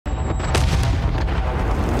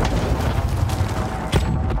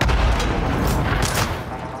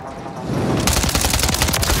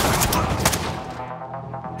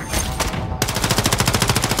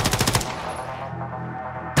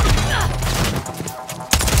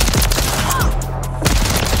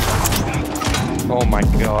Oh my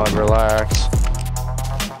god, relax.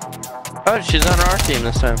 Oh, she's on our team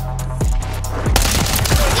this time.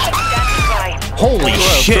 Holy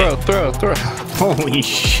shit! Throw. Holy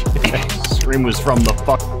shit! That scream was from the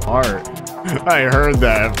fucking heart. I heard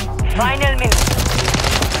that. Final minute.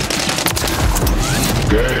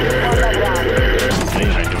 What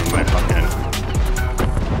am I doing my fucking...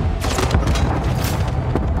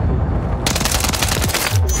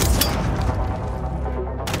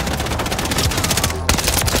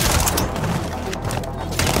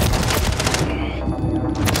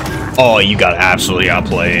 Oh, you got absolutely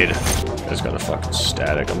outplayed. It's got a fucking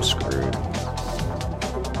static. I'm screwed.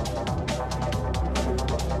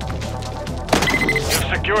 You've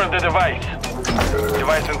secured the device.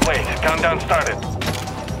 Device in place. Countdown started.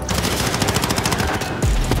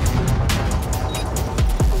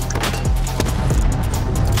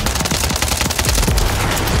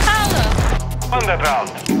 On that round.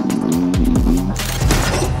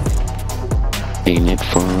 Ain't it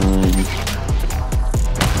fun?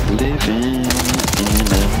 Living in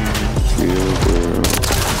a real world.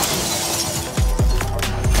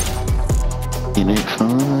 Ain't it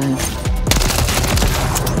fun?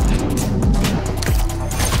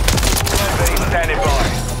 Standing by.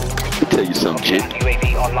 Let me tell you something, chick. UAV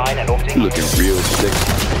online and orbiting. You looking real sick.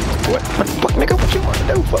 What? Fuck, nigga, what you want to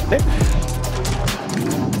do? Fuck, nigga.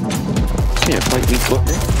 Can't fight me, fuck,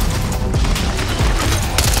 nigga.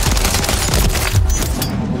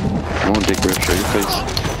 Come on, dick breath, show your face.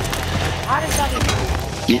 How does that even...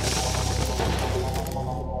 Yeah.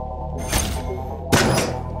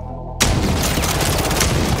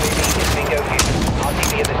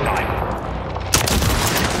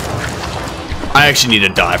 I actually need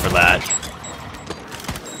to die for that.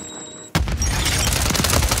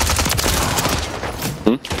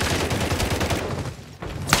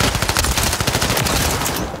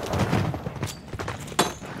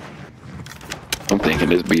 I'm thinking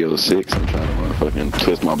this BO6. I'm trying to motherfucking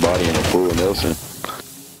twist my body in a full Nelson.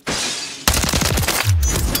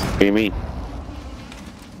 What do you mean?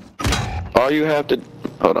 All you have to...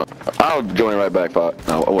 Hold on. I'll join right back, Pop.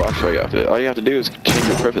 No, I'll show you after that. All you have to do is change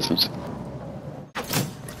your preferences.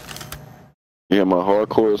 Yeah, my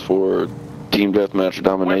hardcore is for team deathmatch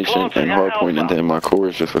domination and hardpoint, and then my core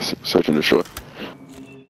is just for search and destroy.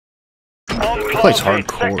 Plays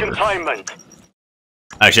hardcore.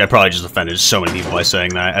 Actually, I probably just offended so many people by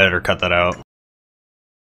saying that. Editor, cut that out.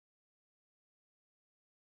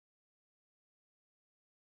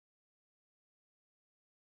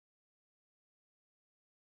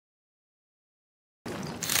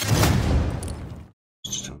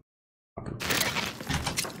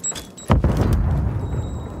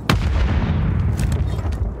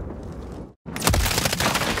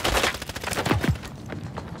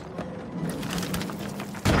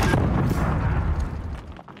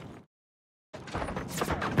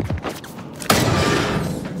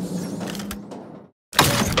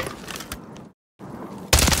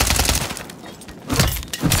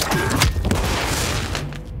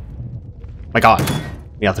 My god.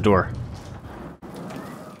 Me out the door.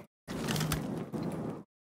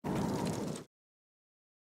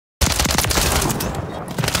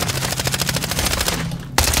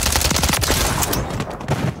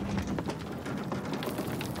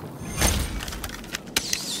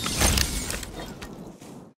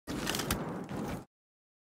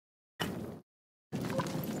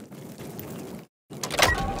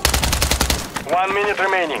 One minute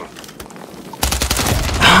remaining.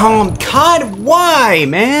 Oh god, why,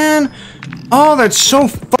 man? Oh, that's so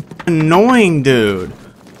fucking annoying, dude.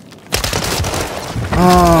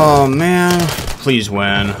 Oh, man. Please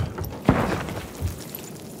win.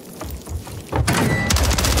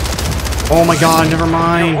 Oh my god, never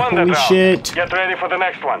mind. Holy shit. Get ready for the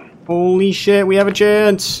next one. Holy shit, we have a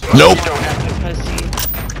chance. Nope.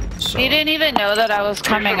 He didn't even know that I was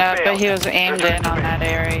coming up, but he was aimed in on that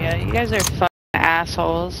area. You guys are fucking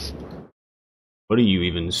assholes. What are you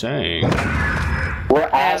even saying? We're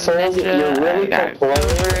assholes. You're really complaining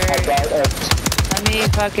about us. Let me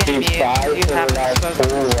fucking mute. You haven't spoken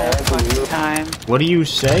this whole fucking time. What are you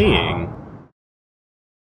saying?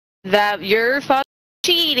 That you're fucking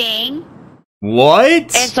cheating.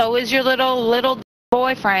 What? And so is your little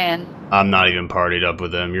boyfriend. I'm not even partied up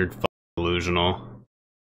with him. You're fucking delusional.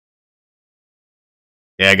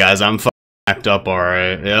 Yeah, guys, I'm fucking act up,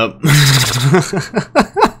 alright. Yep.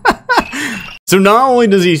 So not only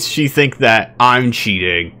does she think that I'm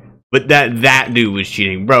cheating, but that dude was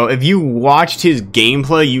cheating. Bro, if you watched his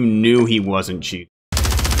gameplay, you knew he wasn't cheating.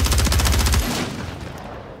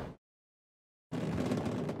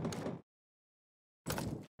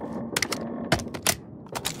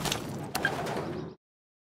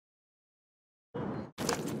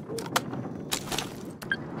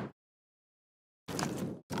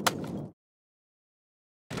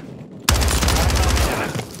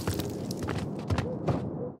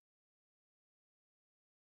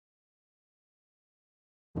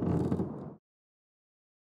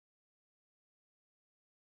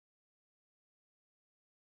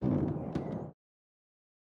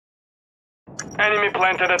 Enemy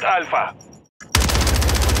planted at Alpha.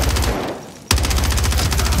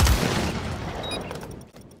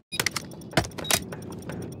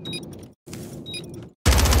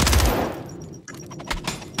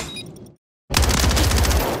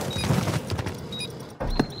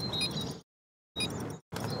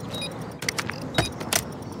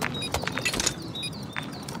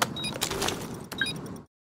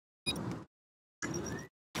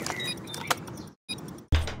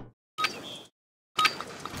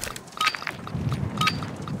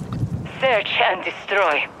 Search and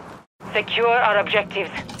destroy. Secure our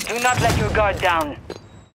objectives. Do not let your guard down.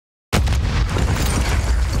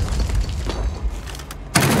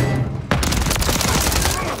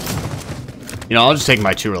 You know, I'll just take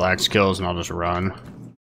my 2 relaxed kills and I'll just run.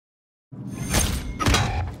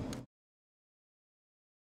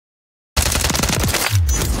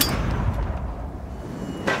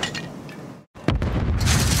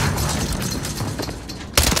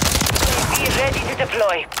 Be ready to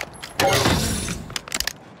deploy.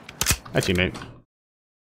 Hi, teammate.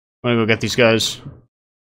 Wanna go get these guys?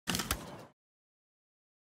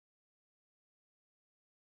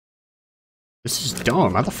 This is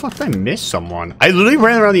dumb. How the fuck did I miss someone? I literally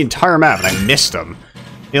ran around the entire map and I missed them.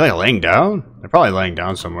 They like laying down? They're probably laying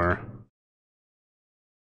down somewhere.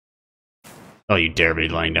 Oh, you dare be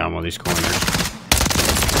laying down one of these corners.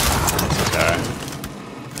 Okay.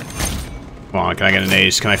 Come on, can I get an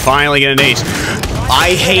ace? Can I finally get an ace?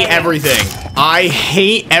 I hate everything. I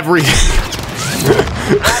hate everything.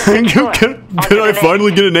 Can I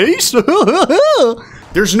finally get an ace?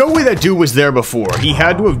 There's no way that dude was there before. He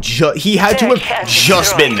had to have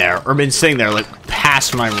just been there or been sitting there like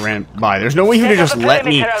past when I ran by. There's no way he would have just let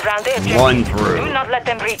me run through. Do not let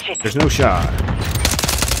them breach it. There's no shot.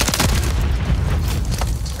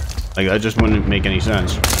 Like that just wouldn't make any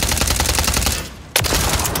sense.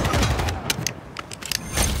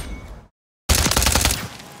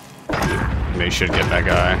 Maybe should get that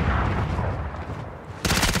guy.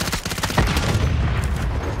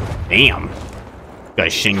 Damn. Guy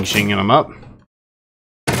shinging him up.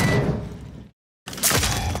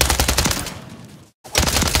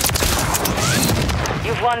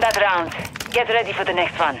 You've won that round. Get ready for the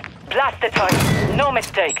next one. Blast the target. No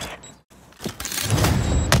mistakes.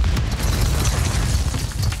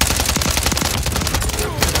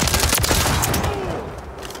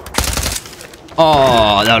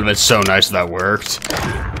 Oh, that would have been so nice if that worked.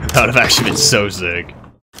 That would have actually been so sick.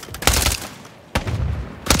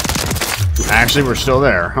 Actually, we're still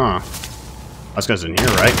there, huh? This guy's in here,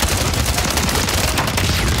 right?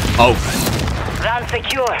 Oh. Round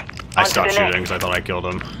secure. I stopped shooting because I thought I killed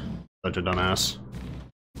him. Such a dumbass.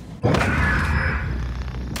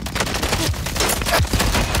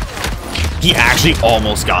 He actually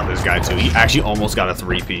almost got this guy, too. He actually almost got a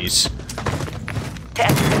 3-piece.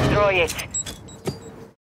 Destroy it.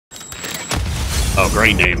 Oh,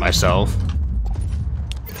 great name, myself.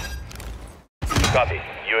 Copy.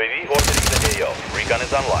 UAV orbiting the AO. Recon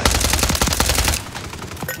is online.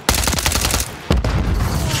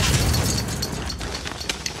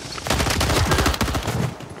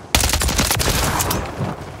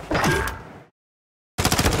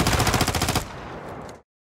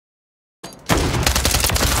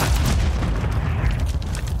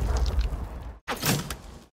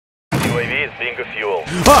 UAV is being refueled.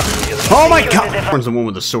 Oh my god! One's the one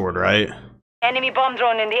with the sword, right? Enemy bomb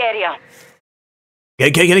drone in the area.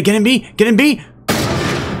 Get in B! Get in B!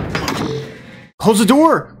 Close the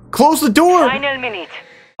door! Close the door! Final minute.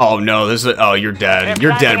 Oh no, this is oh, you're dead.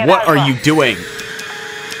 You're dead. What are you doing?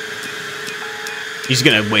 He's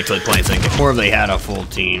gonna wait till he plants it. Before they had a full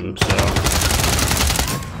team, so.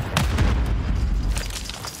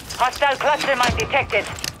 Hostile cluster mine detected.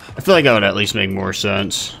 I feel like that would at least make more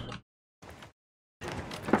sense.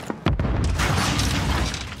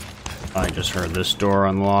 I just heard this door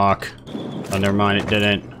unlock. Oh, never mind, it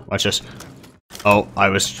didn't. Watch this. Oh, I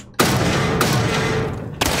was...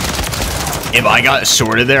 If I got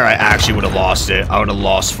sorted there, I actually would have lost it. I would have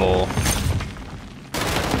lost full.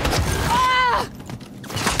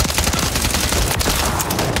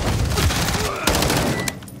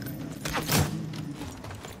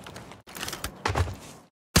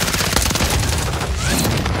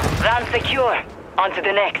 Round secure. On to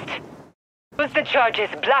the next. Use the charges.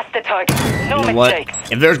 Blast the target. No You know what?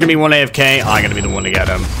 mistakes. If there's gonna be one AFK, I'm gonna be the one to get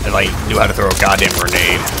him. If I knew how to throw a goddamn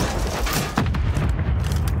grenade.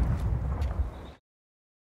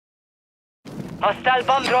 Hostile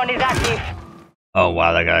bomb drone is active. Oh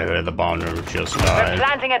wow, that guy who had the bomb drone just We're died.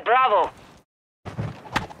 planting at Bravo.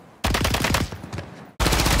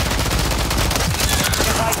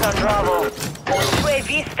 Device on Bravo.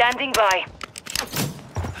 UAV standing by.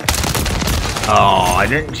 Oh, I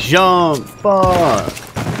didn't jump. Fuck.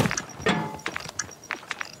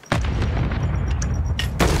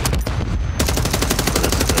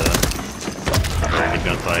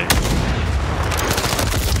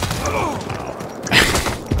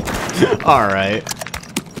 Alright.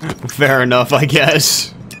 Fair enough, I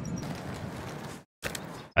guess.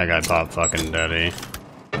 I got Bob fucking Daddy.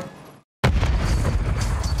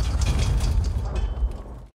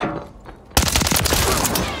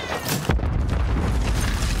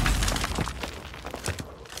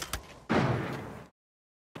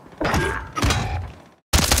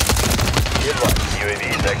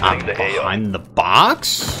 I'm behind the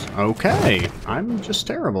box? Okay. I'm just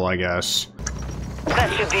terrible, I guess.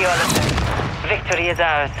 That should be all of them. Victory is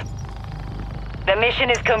ours. The mission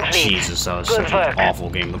is complete. Jesus, that was Good such work. an awful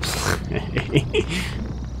game to play.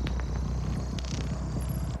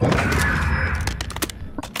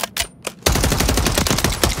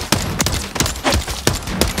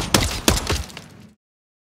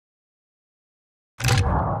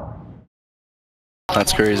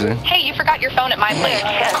 That's crazy. Hey, you forgot your phone at my place.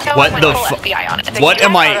 So What the FBI on it. What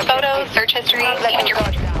am I? Photos, search history, even your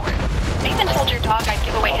I even told your dog I'd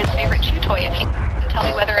give away his favorite chew toy if you could tell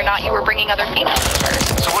me whether or not you were bringing other females over.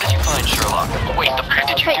 So what did you find, Sherlock? Wait, the frick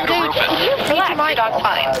did you do to Rufus? My dog's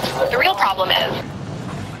fine. The real problem is,